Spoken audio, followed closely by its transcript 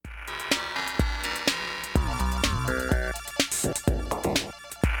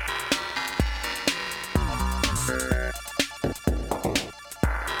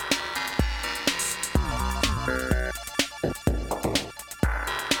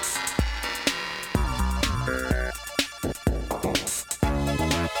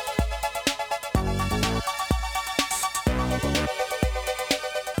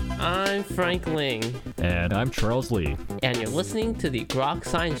Frank Ling. And I'm Charles Lee. And you're listening to the Groks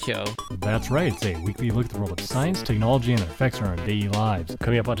Science Show. That's right, it's a weekly look at the world of science, technology, and their effects on our daily lives.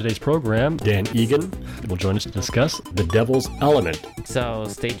 Coming up on today's program, Dan Egan will join us to discuss the devil's element. So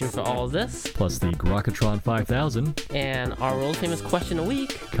stay tuned for all of this. Plus the Grokatron 5000. And our world famous question a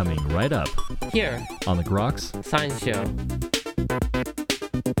week. Coming right up. Here. On the Groks Science Show.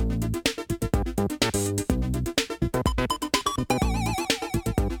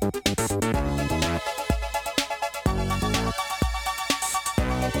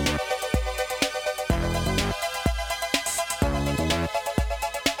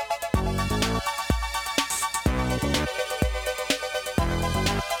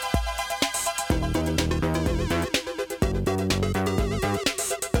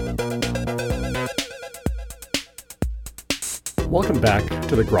 Welcome back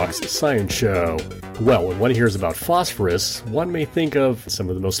to the Groks Science Show. Well, when one hears about phosphorus, one may think of some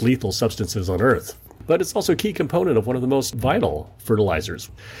of the most lethal substances on Earth. But it's also a key component of one of the most vital fertilizers.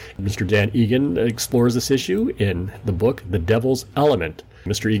 Mr. Dan Egan explores this issue in the book, The Devil's Element.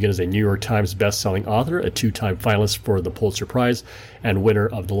 Mr. Egan is a New York Times best-selling author, a two-time finalist for the Pulitzer Prize, and winner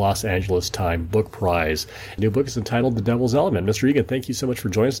of the Los Angeles Times Book Prize. The new book is entitled The Devil's Element. Mr. Egan, thank you so much for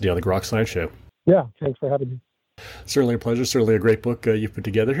joining us today on the Groks Science Show. Yeah, thanks for having me. Certainly a pleasure. Certainly a great book you've put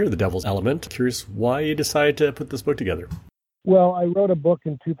together here, The Devil's Element. Curious why you decided to put this book together. Well, I wrote a book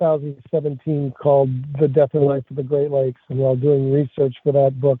in 2017 called The Death and Life of the Great Lakes. And while doing research for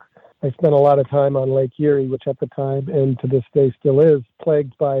that book, I spent a lot of time on Lake Erie, which at the time and to this day still is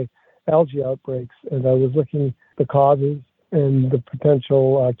plagued by algae outbreaks. And I was looking at the causes and the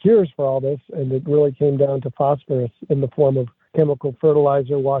potential cures for all this. And it really came down to phosphorus in the form of chemical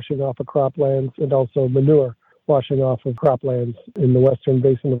fertilizer washing off of croplands and also manure washing off of croplands in the western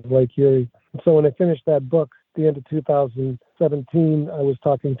basin of Lake Erie. So when I finished that book, at the end of 2017, I was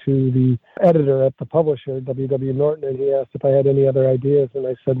talking to the editor at the publisher, W.W. Norton, and he asked if I had any other ideas. And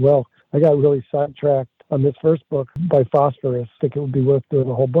I said, well, I got really sidetracked on this first book by phosphorus. I think it would be worth doing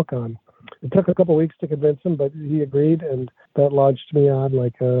a whole book on. It took a couple of weeks to convince him, but he agreed, and that launched me on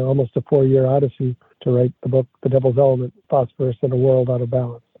almost a 4-year odyssey to write the book, The Devil's Element, Phosphorus in a World Out of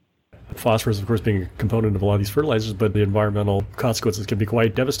Balance. Phosphorus, of course, being a component of a lot of these fertilizers, but the environmental consequences can be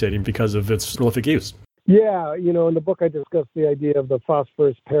quite devastating because of its prolific use. Yeah, in the book I discussed the idea of the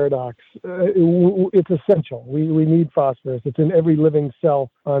phosphorus paradox. It's essential. We need phosphorus. It's in every living cell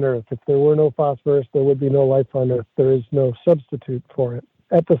on Earth. If there were no phosphorus, there would be no life on Earth. There is no substitute for it.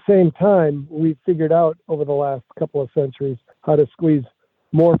 At the same time, we figured out over the last couple of centuries how to squeeze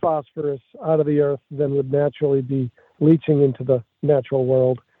more phosphorus out of the Earth than would naturally be leaching into the natural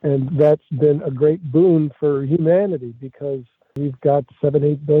world. And that's been a great boon for humanity because we've got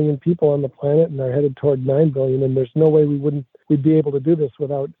 7-8 billion people on the planet and are headed toward 9 billion. And there's no way we'd be able to do this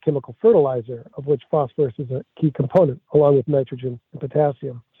without chemical fertilizer, of which phosphorus is a key component, along with nitrogen and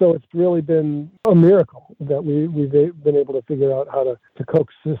potassium. So it's really been a miracle that we've been able to figure out how to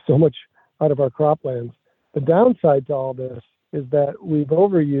coax so much out of our croplands. The downside to all this is that we've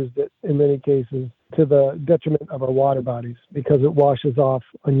overused it in many cases to the detriment of our water bodies because it washes off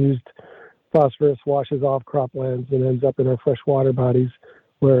unused phosphorus, washes off croplands and ends up in our fresh water bodies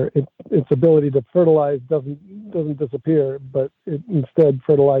where its ability to fertilize doesn't disappear, but it instead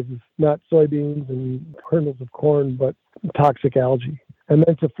fertilizes not soybeans and kernels of corn, but toxic algae. And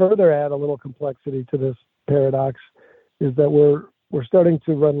then to further add a little complexity to this paradox is that we're starting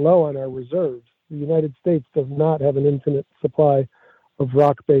to run low on our reserves. The United States does not have an infinite supply of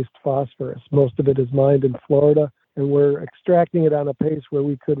rock-based phosphorus. Most of it is mined in Florida, and we're extracting it on a pace where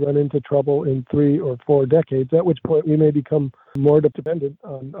we could run into trouble in 3 or 4 decades, at which point we may become more dependent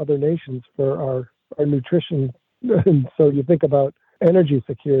on other nations for our nutrition. And so you think about energy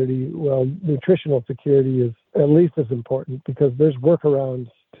security, well, nutritional security is at least as important because there's workarounds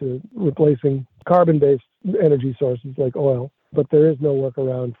to replacing carbon-based energy sources like oil, but there is no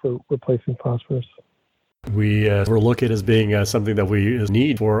workaround for replacing phosphorus. We're looked at as being something that we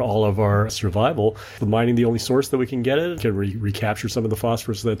need for all of our survival. The mining the only source that we can get it? Can we recapture some of the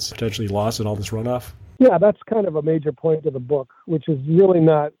phosphorus that's potentially lost in all this runoff? Yeah, that's kind of a major point of the book, which is really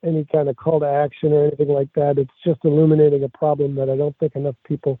not any kind of call to action or anything like that. It's just illuminating a problem that I don't think enough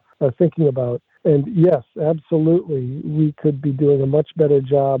people are thinking about. And yes, absolutely, we could be doing a much better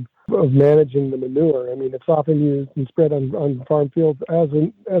job of managing the manure. I mean, it's often used and spread on farm fields as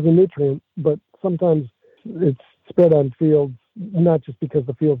a nutrient, but sometimes it's spread on fields not just because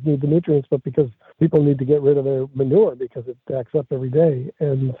the fields need the nutrients, but because people need to get rid of their manure because it backs up every day.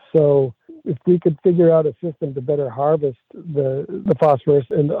 And so if we could figure out a system to better harvest the phosphorus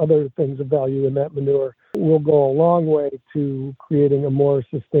and other things of value in that manure, we'll go a long way to creating a more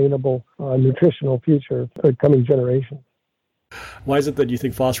sustainable nutritional future for coming generations. Why is it that you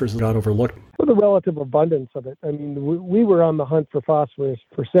think phosphorus got overlooked? For the relative abundance of it. I mean, we were on the hunt for phosphorus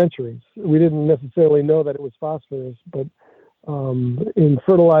for centuries. We didn't necessarily know that it was phosphorus, but in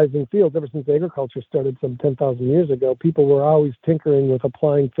fertilizing fields, ever since agriculture started some 10,000 years ago, people were always tinkering with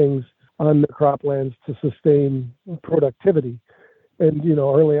applying things on the croplands to sustain productivity. And,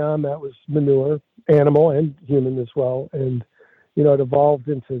 early on that was manure, animal and human as well. And, it evolved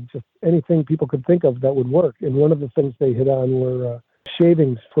into just anything people could think of that would work. And one of the things they hit on were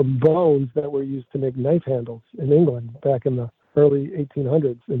shavings from bones that were used to make knife handles in England back in the early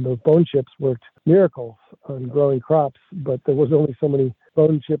 1800s. And those bone chips worked miracles on growing crops, but there was only so many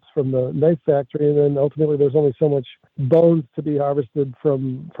bone chips from the knife factory. And then ultimately there's only so much bones to be harvested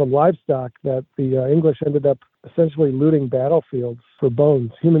from livestock that the English ended up essentially looting battlefields for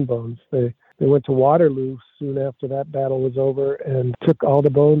bones, human bones. They went to Waterloo soon after that battle was over and took all the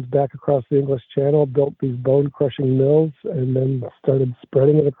bones back across the English Channel, built these bone-crushing mills, and then started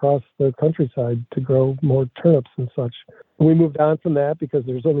spreading it across the countryside to grow more turnips and such. And we moved on from that because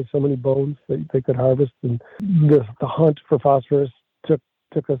there's only so many bones that they could harvest, and the hunt for phosphorus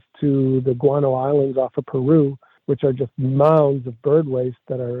took us to the Guano Islands off of Peru, which are just mounds of bird waste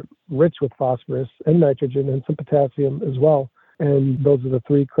that are rich with phosphorus and nitrogen and some potassium as well. And those are the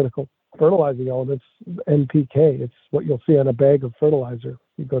three critical fertilizing elements, NPK. It's what you'll see on a bag of fertilizer.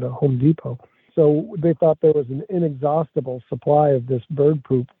 You go to Home Depot. So they thought there was an inexhaustible supply of this bird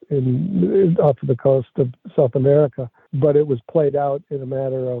poop off of the coast of South America, but it was played out in a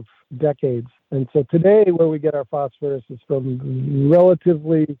matter of decades. And so today, where we get our phosphorus is from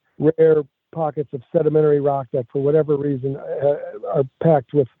relatively rare pockets of sedimentary rock that, for whatever reason, are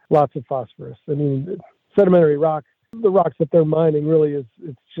packed with lots of phosphorus. I mean, sedimentary rock, the rocks that they're mining really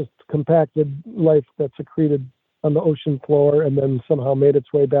it's just compacted life that's accreted on the ocean floor and then somehow made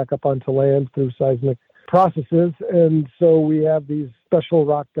its way back up onto land through seismic processes. And so we have these special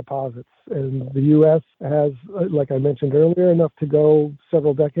rock deposits. And the U.S. has, like I mentioned earlier, enough to go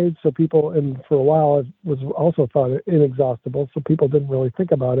several decades. So people, and for a while it was also thought inexhaustible, so people didn't really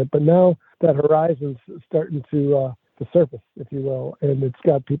think about it. But now that horizon's starting to surface, if you will, and it's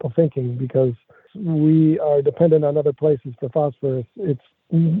got people thinking because we are dependent on other places for phosphorus.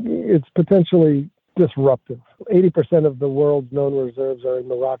 It's potentially disruptive. 80% of the world's known reserves are in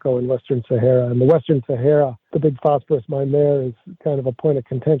Morocco and Western Sahara. And the Western Sahara, the big phosphorus mine there, is kind of a point of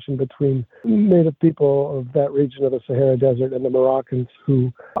contention between native people of that region of the Sahara Desert and the Moroccans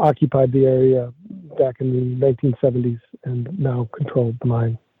who occupied the area back in the 1970s and now controlled the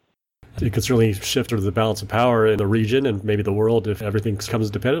mine. It could certainly shift sort of the balance of power in the region and maybe the world if everything becomes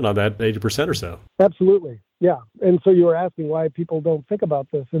dependent on that 80% or so. Absolutely, yeah. And so you were asking why people don't think about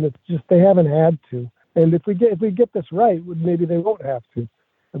this, and it's just they haven't had to. And if we get this right, maybe they won't have to.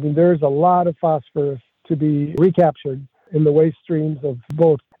 I mean, there's a lot of phosphorus to be recaptured in the waste streams of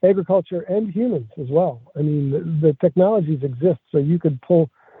both agriculture and humans as well. I mean, the technologies exist, so you could pull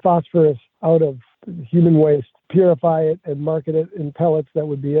phosphorus out of human waste, purify it, and market it in pellets that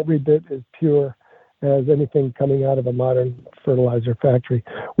would be every bit as pure as anything coming out of a modern fertilizer factory.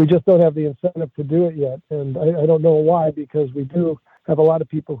 We just don't have the incentive to do it yet, and I don't know why, because we do have a lot of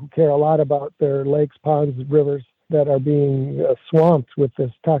people who care a lot about their lakes, ponds, rivers that are being swamped with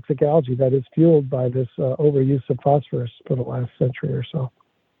this toxic algae that is fueled by this overuse of phosphorus for the last century or so.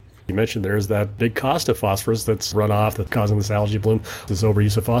 You mentioned there's that big cost of phosphorus that's run off that's causing this algae bloom, this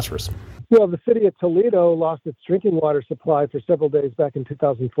overuse of phosphorus. Well, the city of Toledo lost its drinking water supply for several days back in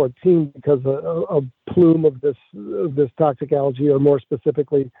 2014 because a plume of this toxic algae, or more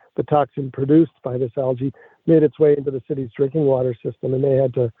specifically, the toxin produced by this algae, made its way into the city's drinking water system, and they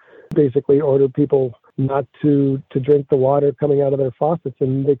had to basically order people not to drink the water coming out of their faucets,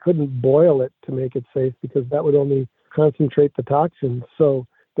 and they couldn't boil it to make it safe because that would only concentrate the toxins. So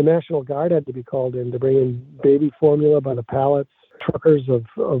the National Guard had to be called in to bring in baby formula by the pallets, truckers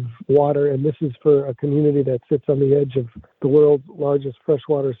of water, and this is for a community that sits on the edge of the world's largest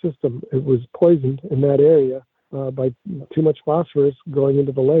freshwater system. It was poisoned in that area by too much phosphorus going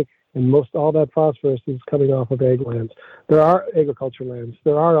into the lake, and most all that phosphorus is coming off of ag lands. There are agriculture lands.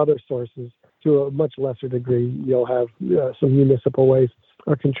 There are other sources to a much lesser degree. You'll have some municipal wastes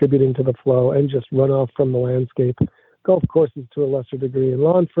are contributing to the flow and just runoff from the landscape. Golf courses to a lesser degree, and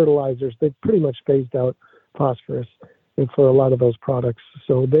lawn fertilizers, they've pretty much phased out phosphorus for a lot of those products.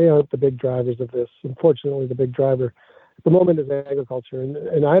 So they aren't the big drivers of this. Unfortunately, the big driver at the moment is agriculture.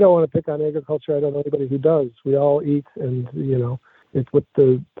 And I don't want to pick on agriculture. I don't know anybody who does. We all eat, and, It's what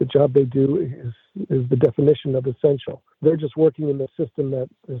the job they do is the definition of essential. They're just working in the system that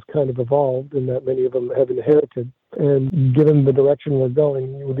has kind of evolved and that many of them have inherited. And given the direction we're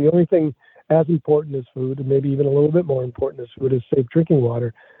going, the only thing as important as food, and maybe even a little bit more important as food, is safe drinking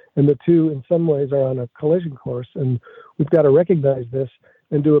water. And the two, in some ways, are on a collision course. And we've got to recognize this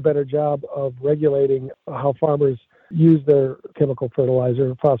and do a better job of regulating how farmers use their chemical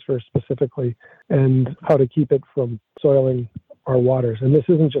fertilizer, phosphorus specifically, and how to keep it from soiling our waters. And this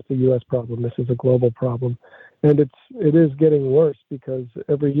isn't just a U.S. problem. This is a global problem. And it is getting worse because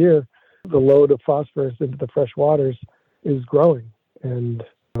every year the load of phosphorus into the fresh waters is growing. And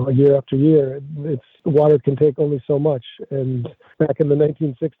year after year, water can take only so much. And back in the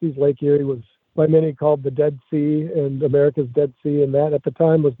 1960s, Lake Erie was by many called the Dead Sea and America's Dead Sea. And that at the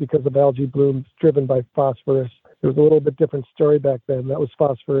time was because of algae blooms driven by phosphorus. It was a little bit different story back then. That was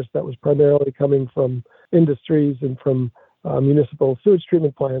phosphorus that was primarily coming from industries and from municipal sewage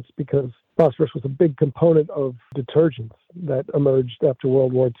treatment plants, because phosphorus was a big component of detergents that emerged after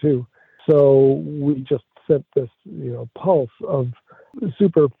World War II. So we just sent this, pulse of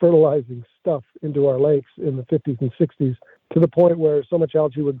super fertilizing stuff into our lakes in the 50s and 60s to the point where so much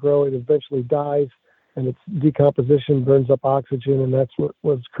algae would grow it eventually dies, and its decomposition burns up oxygen, and that's what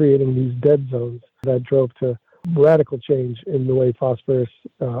was creating these dead zones that drove to radical change in the way phosphorus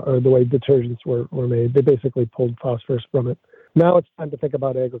or the way detergents were made. They basically pulled phosphorus from it. Now it's time to think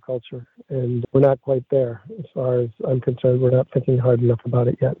about agriculture, and we're not quite there. As far as I'm concerned, we're not thinking hard enough about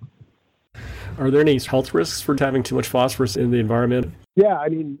it yet. Are there any health risks for having too much phosphorus in the environment? Yeah,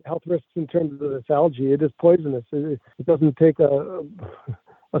 health risks in terms of this algae. It is poisonous. It doesn't take a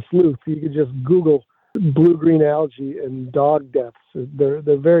sleuth. You can just Google blue-green algae and dog deaths. They're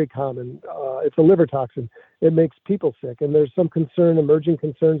very common. It's a liver toxin. It makes people sick. And there's some emerging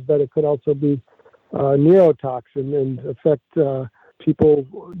concerns that it could also be neurotoxin and affect people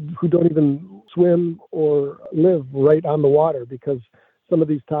who don't even swim or live right on the water, because some of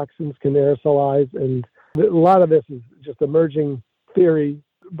these toxins can aerosolize. And a lot of this is just emerging theory,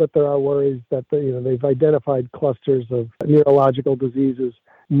 but there are worries that they've identified clusters of neurological diseases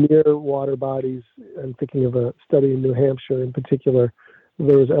near water bodies. I'm thinking of a study in New Hampshire in particular.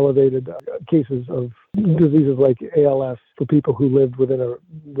 There was elevated cases of diseases like ALS for people who lived within a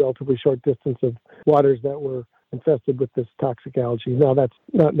relatively short distance of waters that were infested with this toxic algae. Now, that's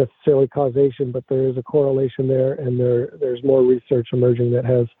not necessarily causation, but there is a correlation there, and there's more research emerging that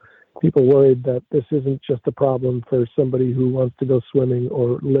has people worried that this isn't just a problem for somebody who wants to go swimming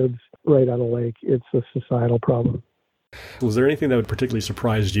or lives right on a lake. It's a societal problem. Was there anything that would particularly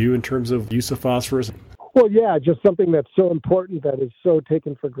surprised you in terms of use of phosphorus? Well, yeah, just something that's so important that is so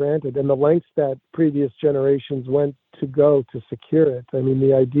taken for granted, and the lengths that previous generations went to go to secure it.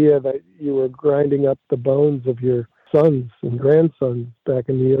 The idea that you were grinding up the bones of your sons and grandsons back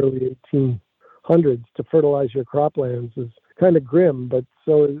in the early 1800s to fertilize your croplands is kind of grim, but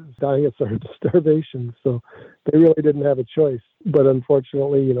so is dying of starvation. So they really didn't have a choice. But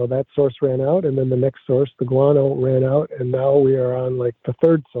unfortunately, that source ran out, and then the next source, the guano, ran out, and now we are on the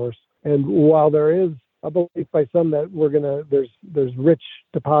third source. And while there is a belief by some that there's rich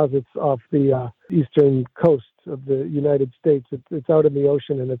deposits off the eastern coast of the United States. It's out in the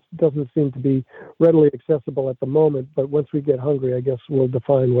ocean, and it doesn't seem to be readily accessible at the moment. But once we get hungry, I guess we'll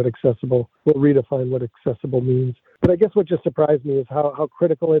redefine what accessible means. But I guess what just surprised me is how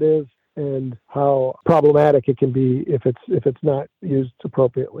critical it is and how problematic it can be if it's not used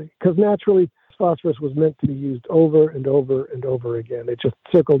appropriately. Because naturally, phosphorus was meant to be used over and over and over again. It just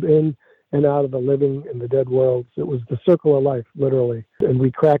circled in and out of the living and the dead worlds. It was the circle of life, literally. And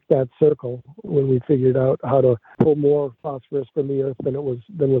we cracked that circle when we figured out how to pull more phosphorus from the earth than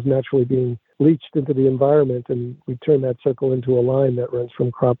was naturally being leached into the environment. And we turned that circle into a line that runs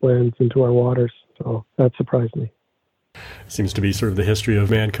from croplands into our waters. So that surprised me. Seems to be sort of the history of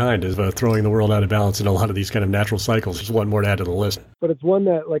mankind, is throwing the world out of balance in a lot of these kind of natural cycles. Just one more to add to the list. But it's one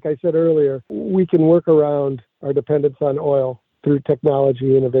that, like I said earlier, we can work around our dependence on oil through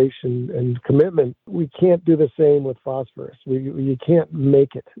technology, innovation, and commitment. We can't do the same with phosphorus. You can't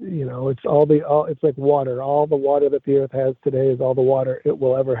make it. It's like water. All the water that the earth has today is all the water it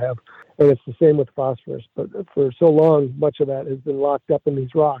will ever have. And it's the same with phosphorus. But for so long, much of that has been locked up in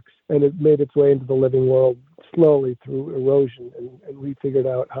these rocks, and it made its way into the living world slowly through erosion. And we figured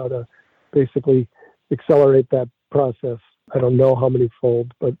out how to basically accelerate that process. I don't know how many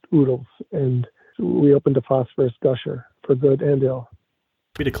fold, but oodles. And we opened a phosphorus gusher for good and ill.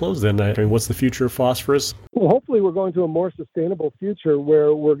 To close then, I mean, what's the future of phosphorus? Well, hopefully we're going to a more sustainable future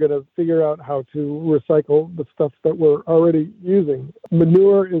where we're going to figure out how to recycle the stuff that we're already using.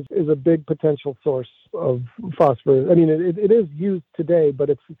 Manure is a big potential source of phosphorus. I mean, it is used today, but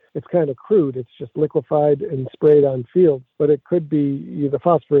it's kind of crude. It's just liquefied and sprayed on fields. But it could be the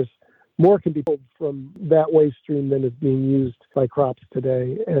phosphorus. More can be pulled from that waste stream than is being used by crops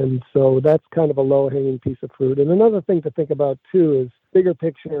today. And so that's kind of a low-hanging piece of fruit. And another thing to think about, too, is bigger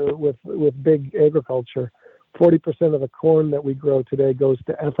picture with big agriculture. 40% of the corn that we grow today goes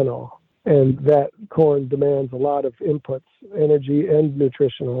to ethanol. And that corn demands a lot of inputs, energy and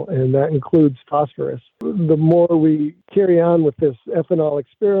nutritional, and that includes phosphorus. The more we carry on with this ethanol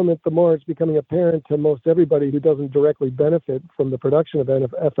experiment, the more it's becoming apparent to most everybody who doesn't directly benefit from the production of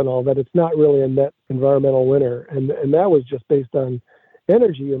ethanol that it's not really a net environmental winner. And that was just based on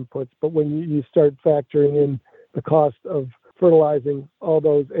energy inputs. But when you start factoring in the cost of fertilizing all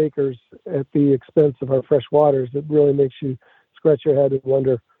those acres at the expense of our fresh waters, it really makes you scratch your head and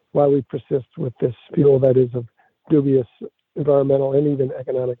wonder why we persist with this fuel that is of dubious environmental and even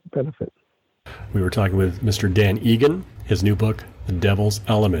economic benefit. We were talking with Mr. Dan Egan, his new book, The Devil's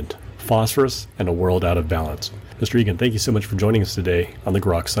Element, Phosphorus and a World Out of Balance. Mr. Egan, thank you so much for joining us today on the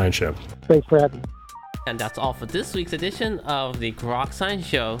Groks Science Show. Thanks for having me. And that's all for this week's edition of the Groks Science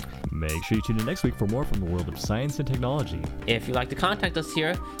Show. Make sure you tune in next week for more from the world of science and technology. If you'd like to contact us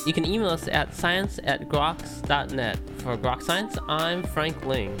here, you can email us at science@groks.net. For Groks Science, I'm Frank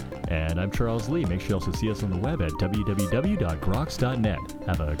Ling. And I'm Charles Lee. Make sure you also see us on the web at www.groks.net.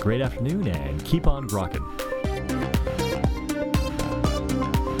 Have a great afternoon and keep on grokking.